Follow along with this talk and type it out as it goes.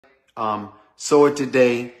sow it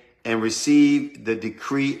today and receive the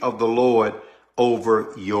decree of the Lord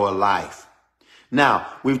over your life. Now,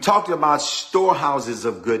 we've talked about storehouses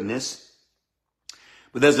of goodness,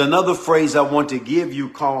 but there's another phrase I want to give you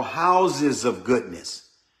called houses of goodness.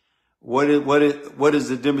 What is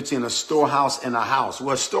the difference between a storehouse and a house?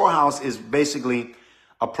 Well, a storehouse is basically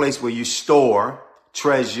a place where you store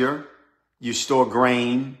treasure, you store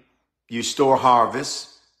grain, you store harvest.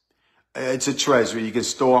 It's a treasure. You can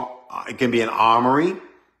store, it can be an armory.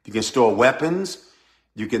 You can store weapons.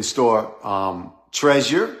 You can store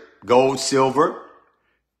treasure, gold, silver.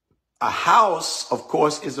 A house, of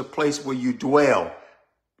course, is a place where you dwell.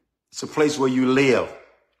 It's a place where you live.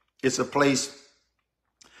 It's a place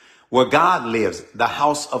where God lives. The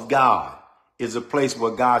house of God is a place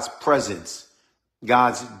where God's presence,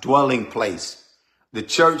 God's dwelling place. The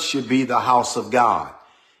church should be the house of God.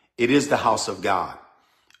 It is the house of God,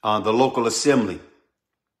 the local assembly.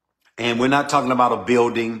 And we're not talking about a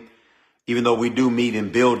building, even though we do meet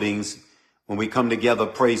in buildings. When we come together,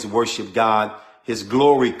 praise and worship God, his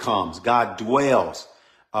glory comes. God dwells.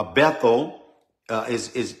 Bethel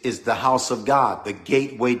is the house of God, the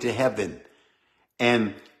gateway to heaven.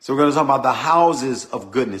 And so we're going to talk about the houses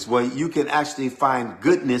of goodness, where you can actually find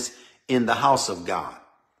goodness in the house of God.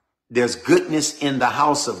 There's goodness in the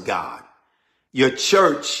house of God. Your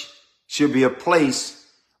church should be a place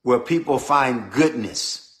where people find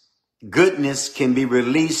goodness. Goodness can be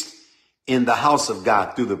released in the house of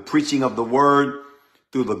God through the preaching of the word,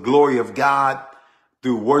 through the glory of God,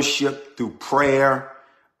 through worship, through prayer,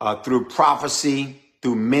 through prophecy,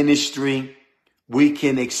 through ministry. We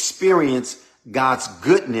can experience God's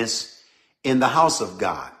goodness in the house of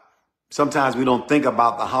God. Sometimes we don't think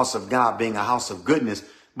about the house of God being a house of goodness,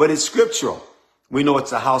 but it's scriptural. We know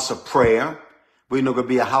it's a house of prayer. We know it could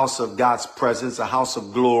be a house of God's presence, a house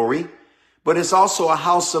of glory, but it's also a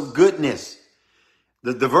house of goodness.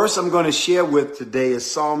 The verse I'm going to share with today is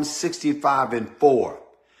Psalm 65:4.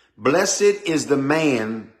 Blessed is the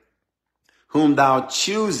man whom thou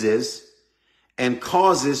choosest and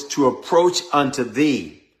causest to approach unto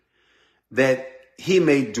thee, that he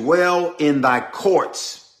may dwell in thy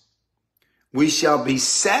courts. We shall be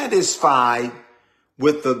satisfied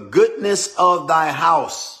with the goodness of thy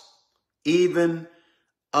house, even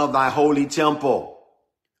of thy holy temple.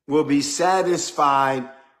 We'll be satisfied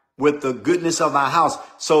with the goodness of thy house.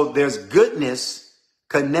 So there's goodness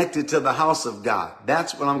connected to the house of God.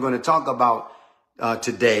 That's what I'm going to talk about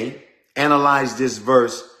today. Analyze this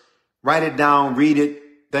verse, write it down, read it.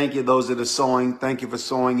 Thank you, those that are sowing. Thank you for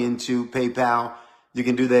sowing into PayPal. You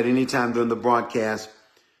can do that anytime during the broadcast.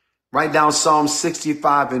 Write down Psalm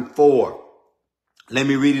 65:4. Let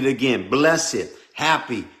me read it again. Blessed,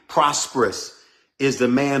 happy, prosperous is the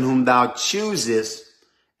man whom thou choosest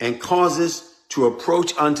and causest to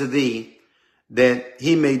approach unto thee, that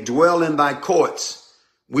he may dwell in thy courts.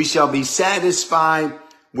 We shall be satisfied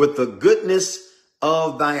with the goodness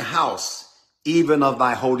of thy house, even of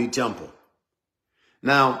thy holy temple.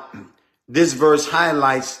 Now, this verse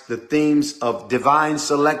highlights the themes of divine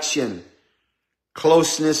selection,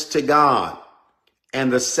 closeness to God,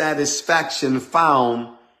 and the satisfaction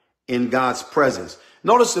found in God's presence.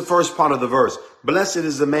 Notice the first part of the verse. Blessed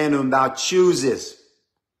is the man whom thou choosest.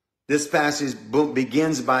 This passage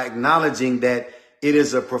begins by acknowledging that it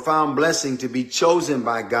is a profound blessing to be chosen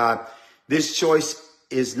by God. This choice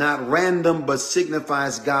is not random, but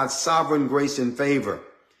signifies God's sovereign grace and favor.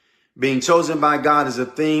 Being chosen by God is a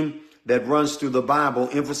theme that runs through the Bible,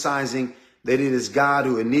 emphasizing that it is God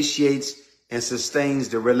who initiates and sustains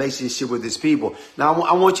the relationship with his people. Now,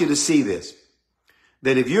 I want you to see this,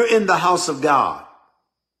 that if you're in the house of God,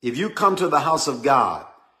 if you come to the house of God,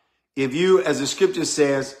 if you, as the scripture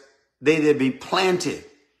says, they that be planted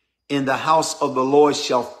in the house of the Lord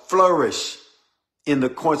shall flourish in the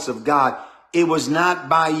courts of God. It was not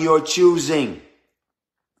by your choosing.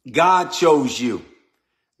 God chose you.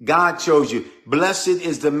 God chose you. Blessed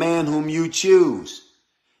is the man whom you choose.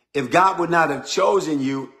 If God would not have chosen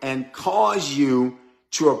you and caused you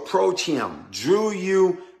to approach him, drew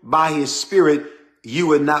you by his spirit, you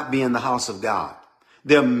would not be in the house of God.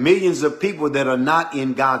 There are millions of people that are not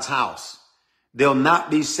in God's house. They'll not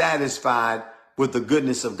be satisfied with the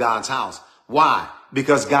goodness of God's house. Why?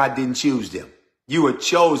 Because God didn't choose them. You were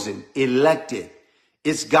chosen, elected.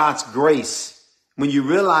 It's God's grace. When you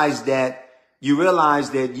realize that, you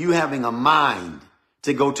having a mind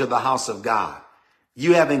to go to the house of God,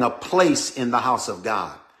 you having a place in the house of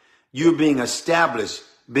God, you being established,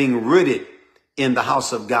 being rooted in the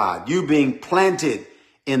house of God, you being planted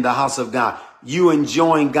in the house of God, you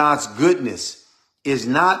enjoying God's goodness is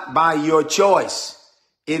not by your choice.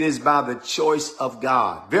 It is by the choice of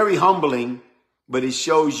God. Very humbling, but it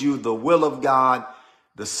shows you the will of God,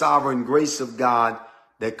 the sovereign grace of God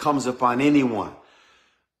that comes upon anyone.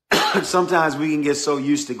 Sometimes we can get so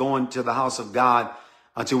used to going to the house of God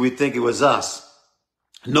until we think it was us.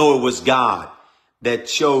 No, it was God that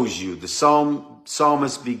chose you. The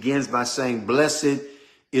psalmist begins by saying, blessed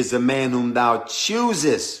is the man whom thou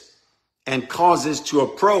choosest and causes to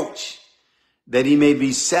approach, that he may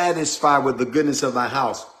be satisfied with the goodness of thy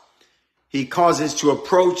house. He causes to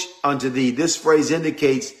approach unto thee. This phrase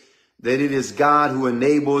indicates that it is God who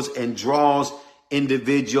enables and draws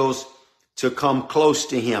individuals to come close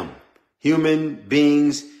to him. Human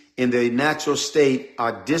beings in their natural state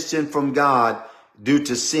are distant from God due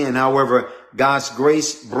to sin. However, God's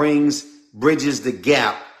grace bridges the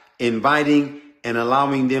gap, inviting and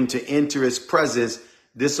allowing them to enter his presence.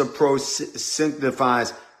 This approach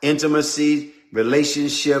signifies intimacy,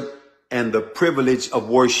 relationship, and the privilege of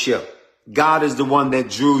worship. God is the one that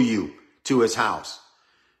drew you to his house.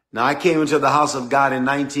 Now, I came into the house of God in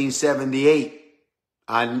 1978.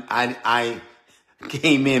 I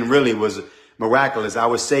came in, really was miraculous. I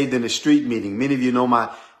was saved in a street meeting. Many of you know my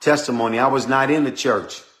testimony. I was not in the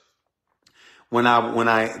church when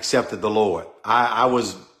I accepted the Lord. I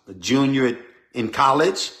was a junior in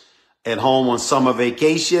college, at home on summer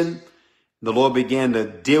vacation. The Lord began to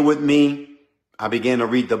deal with me. I began to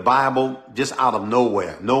read the Bible just out of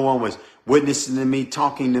nowhere. No one was witnessing to me,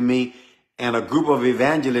 talking to me. And a group of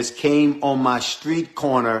evangelists came on my street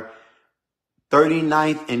corner,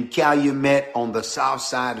 39th and Calumet, on the south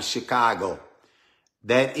side of Chicago.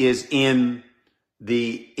 That is in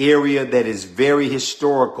the area that is very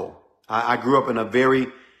historical. I grew up in a very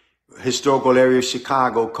historical area of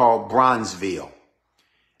Chicago called Bronzeville.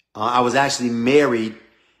 I was actually married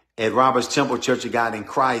at Robert's Temple Church of God in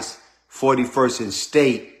Christ, 41st and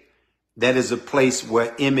State. That is a place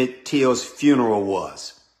where Emmett Till's funeral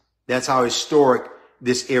was. That's how historic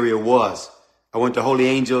this area was. I went to Holy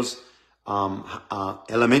Angels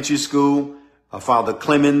Elementary School. Father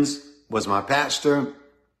Clemens was my pastor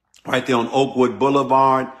right there on Oakwood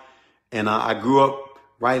Boulevard. And I grew up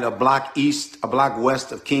right a block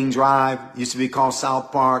west of King Drive. Used to be called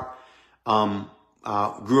South Park.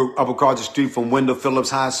 Grew up across the street from Wendell Phillips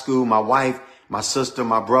High School. My wife, my sister,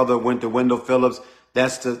 my brother went to Wendell Phillips.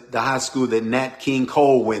 That's the high school that Nat King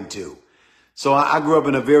Cole went to. So I grew up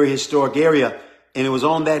in a very historic area, and it was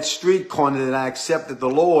on that street corner that I accepted the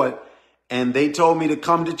Lord, and they told me to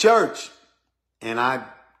come to church. And I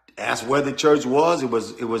asked where the church was. It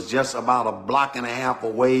was just about a block and a half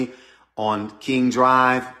away on King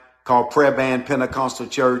Drive, called Prayer Band Pentecostal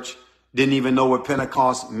Church. Didn't even know what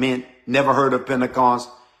Pentecost meant. Never heard of Pentecost.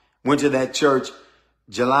 Went to that church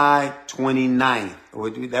July 29th, or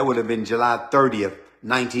that would have been July 30th,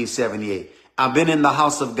 1978. I've been in the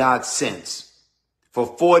house of God since. For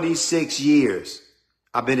 46 years,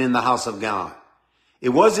 I've been in the house of God. It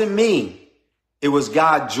wasn't me. It was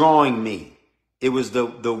God drawing me. It was the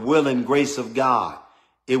will and grace of God.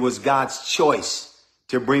 It was God's choice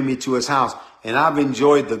to bring me to his house. And I've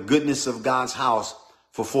enjoyed the goodness of God's house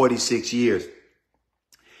for 46 years.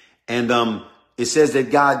 And it says that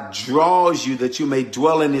God draws you that you may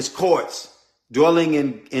dwell in his courts. Dwelling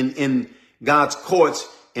in God's courts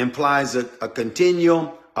implies a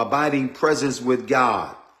continual abiding presence with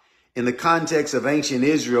God. In the context of ancient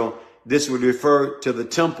Israel, this would refer to the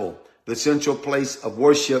temple, the central place of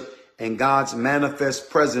worship and God's manifest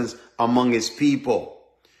presence among his people.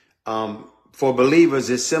 For believers,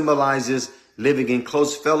 it symbolizes living in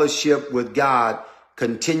close fellowship with God,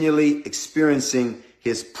 continually experiencing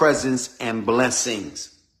his presence and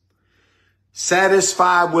blessings.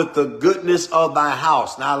 Satisfied with the goodness of thy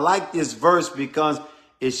house. Now, I like this verse because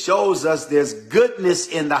it shows us there's goodness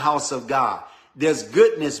in the house of God. There's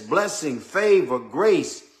goodness, blessing, favor,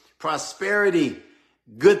 grace, prosperity,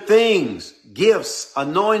 good things, gifts,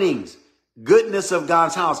 anointings, goodness of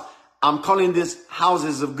God's house. I'm calling this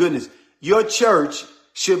houses of goodness. Your church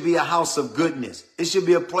should be a house of goodness. It should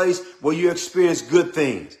be a place where you experience good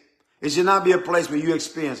things. It should not be a place where you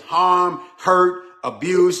experience harm, hurt,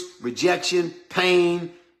 abuse, rejection,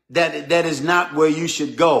 pain. That is not where you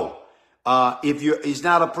should go. It's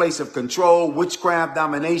not a place of control, witchcraft,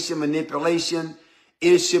 domination, manipulation.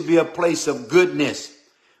 It should be a place of goodness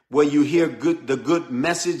where you hear the good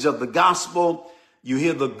message of the gospel. You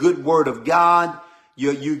hear the good word of God.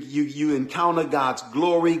 You encounter God's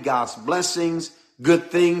glory, God's blessings. Good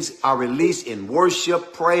things are released in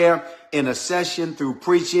worship, prayer, intercession, through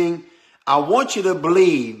preaching. I want you to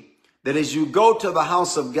believe that as you go to the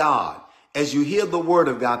house of God, as you hear the word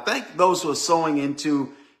of God, thank those who are sowing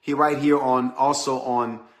into here, right here on, also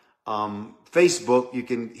on Facebook, you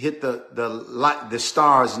can hit the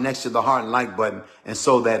stars next to the heart and like button, and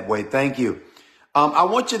so that way. Thank you. I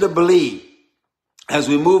want you to believe, as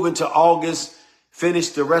we move into August, finish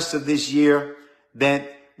the rest of this year,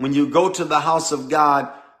 that when you go to the house of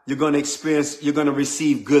God, you're going to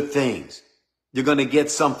receive good things. You're going to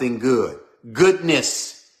get something good.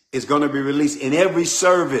 Goodness is going to be released in every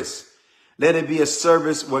service. Let it be a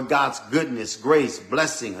service where God's goodness, grace,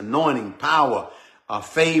 blessing, anointing, power,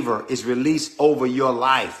 favor is released over your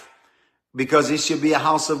life, because it should be a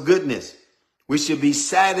house of goodness. We should be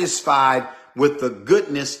satisfied with the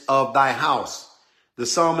goodness of thy house. The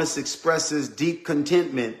psalmist expresses deep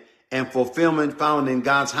contentment and fulfillment found in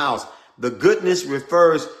God's house. The goodness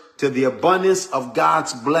refers to the abundance of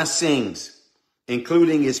God's blessings,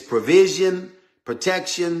 including his provision,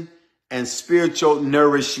 protection, and spiritual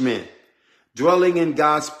nourishment. Dwelling in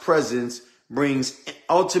God's presence brings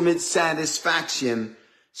ultimate satisfaction,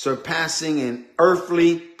 surpassing an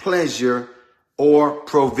earthly pleasure or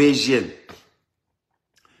provision,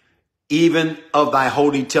 even of thy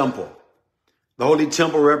holy temple. The holy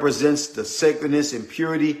temple represents the sacredness and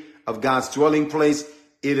purity of God's dwelling place.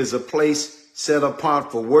 It is a place set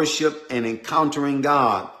apart for worship and encountering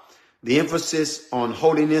God. The emphasis on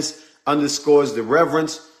holiness underscores the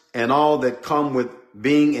reverence and all that come with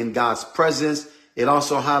being in God's presence. It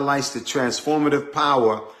also highlights the transformative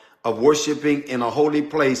power of worshiping in a holy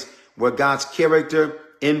place where God's character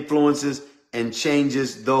influences and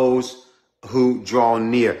changes those who draw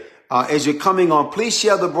near. As you're coming on, please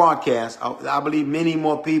share the broadcast. I believe many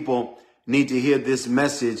more people need to hear this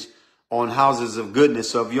message on houses of goodness.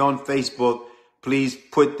 So if you're on Facebook, please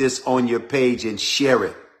put this on your page and share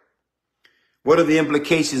it. What are the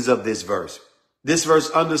implications of this verse? This verse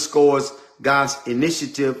underscores God's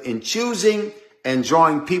initiative in choosing and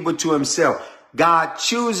drawing people to himself. God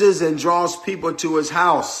chooses and draws people to his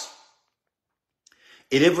house.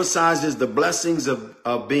 It emphasizes the blessings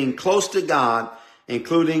of being close to God,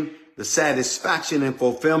 including the satisfaction and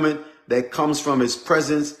fulfillment that comes from his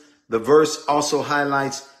presence. The verse also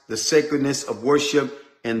highlights the sacredness of worship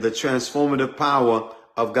and the transformative power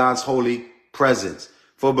of God's holy presence.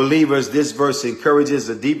 For believers, this verse encourages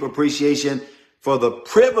a deep appreciation for the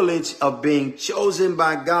privilege of being chosen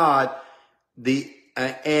by God,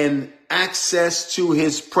 and access to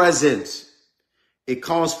his presence. It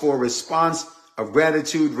calls for a response of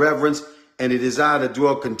gratitude, reverence, and a desire to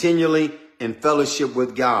dwell continually in fellowship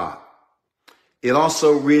with God. It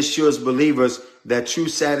also reassures believers that true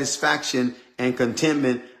satisfaction and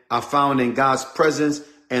contentment are found in God's presence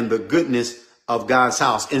and the goodness of God's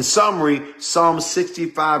house. In summary, Psalm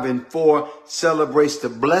 65:4 celebrates the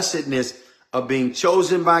blessedness of being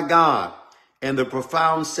chosen by God and the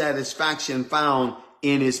profound satisfaction found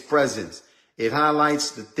in his presence. It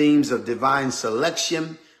highlights the themes of divine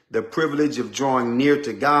selection, the privilege of drawing near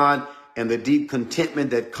to God, and the deep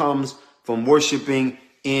contentment that comes from worshiping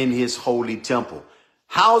in his holy temple.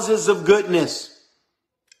 Houses of goodness.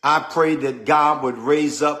 I pray that God would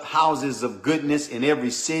raise up houses of goodness in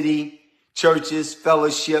every city, churches,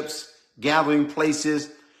 fellowships, gathering places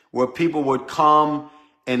where people would come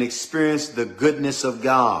and experience the goodness of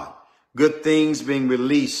God. Good things being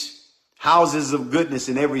released. Houses of goodness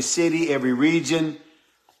in every city, every region.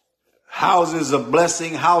 Houses of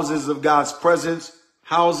blessing, houses of God's presence,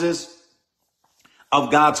 houses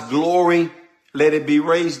of God's glory. Let it be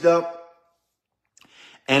raised up.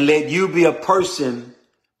 And let you be a person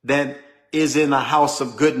that is in a house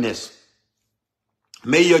of goodness.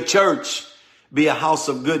 May your church be a house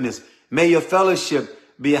of goodness. May your fellowship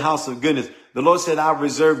be a house of goodness. The Lord said, I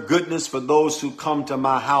reserve goodness for those who come to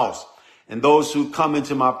my house, and those who come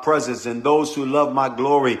into my presence, and those who love my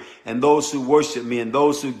glory, and those who worship me, and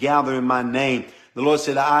those who gather in my name. The Lord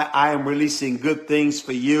said, I am releasing good things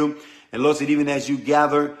for you. And Lord said, even as you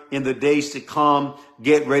gather in the days to come,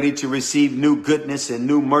 get ready to receive new goodness and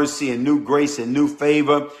new mercy and new grace and new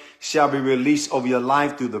favor shall be released over your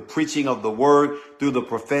life through the preaching of the word, through the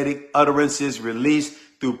prophetic utterances released,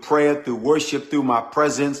 through prayer, through worship, through my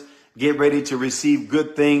presence. Get ready to receive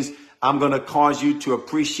good things. I'm going to cause you to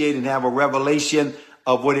appreciate and have a revelation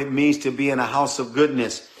of what it means to be in a house of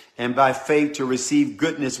goodness, and by faith to receive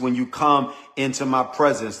goodness when you come into my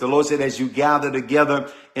presence. The Lord said, as you gather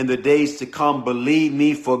together in the days to come, believe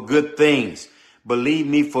me for good things. Believe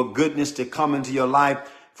me for goodness to come into your life.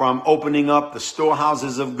 For I'm opening up the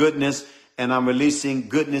storehouses of goodness, and I'm releasing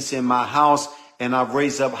goodness in my house, and I've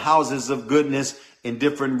raised up houses of goodness in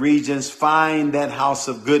different regions. Find that house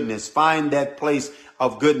of goodness. Find that place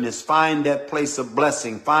of goodness. Find that place of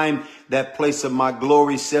blessing. Find that place of my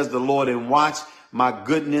glory, says the Lord, and watch my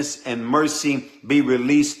goodness and mercy be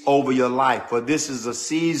released over your life. For this is a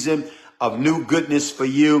season of new goodness for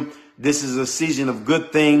you. This is a season of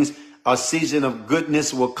good things. A season of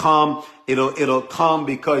goodness will come. It'll come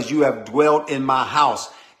because you have dwelt in my house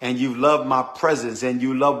and you love my presence and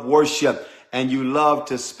you love worship and you love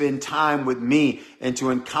to spend time with me and to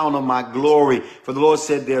encounter my glory. For the Lord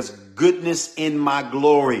said, there's goodness in my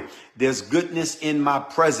glory. There's goodness in my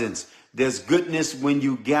presence. There's goodness when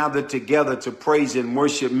you gather together to praise and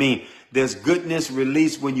worship me. There's goodness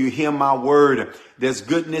released when you hear my word. There's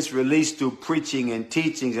goodness released through preaching and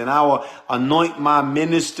teachings. And I will anoint my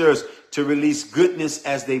ministers to release goodness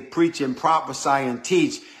as they preach and prophesy and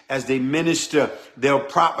teach. As they minister, they'll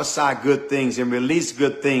prophesy good things and release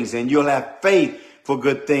good things. And you'll have faith for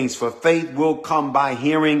good things. For faith will come by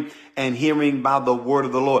hearing, and hearing by the word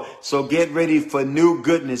of the Lord. So get ready for new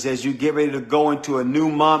goodness as you get ready to go into a new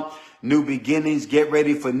month. New beginnings. Get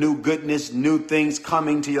ready for new goodness, new things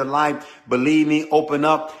coming to your life. Believe me, open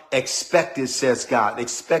up. Expect it, says God.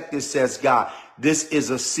 Expect it, says God. This is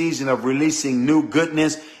a season of releasing new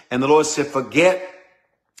goodness. And the Lord said, forget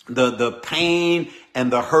the pain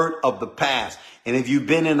and the hurt of the past. And if you've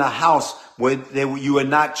been in a house where you were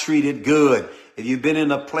not treated good, if you've been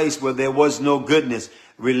in a place where there was no goodness,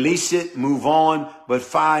 release it, move on, but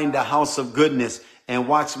find the house of goodness and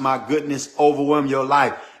watch my goodness overwhelm your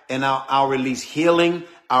life. And I'll release healing.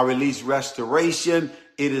 I'll release restoration.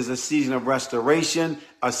 It is a season of restoration,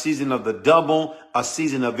 a season of the double, a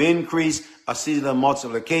season of increase, a season of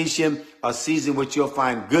multiplication, a season which you'll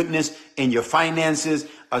find goodness in your finances,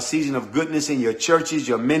 a season of goodness in your churches,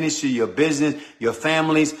 your ministry, your business, your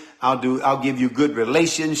families. I'll give you good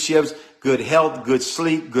relationships, good health, good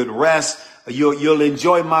sleep, good rest. You'll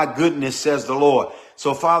enjoy my goodness, says the Lord.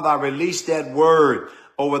 So, Father, I release that word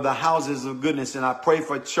over the houses of goodness. And I pray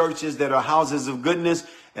for churches that are houses of goodness.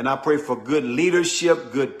 And I pray for good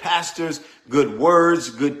leadership, good pastors, good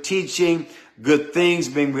words, good teaching, good things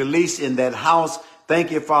being released in that house.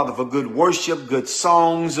 Thank you, Father, for good worship, good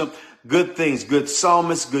songs, good things, good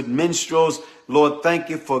psalmists, good minstrels. Lord, thank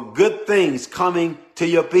you for good things coming to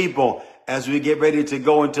your people as we get ready to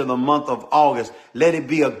go into the month of August. Let it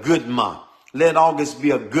be a good month. Let August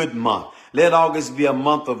be a good month. Let August be a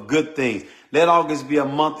month of good things. Let August be a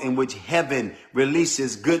month in which heaven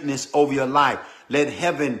releases goodness over your life. Let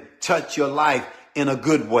heaven touch your life in a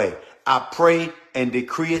good way. I pray and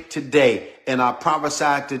decree it today, and I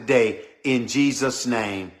prophesy today in Jesus'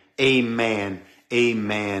 name. Amen.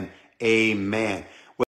 Amen. Amen.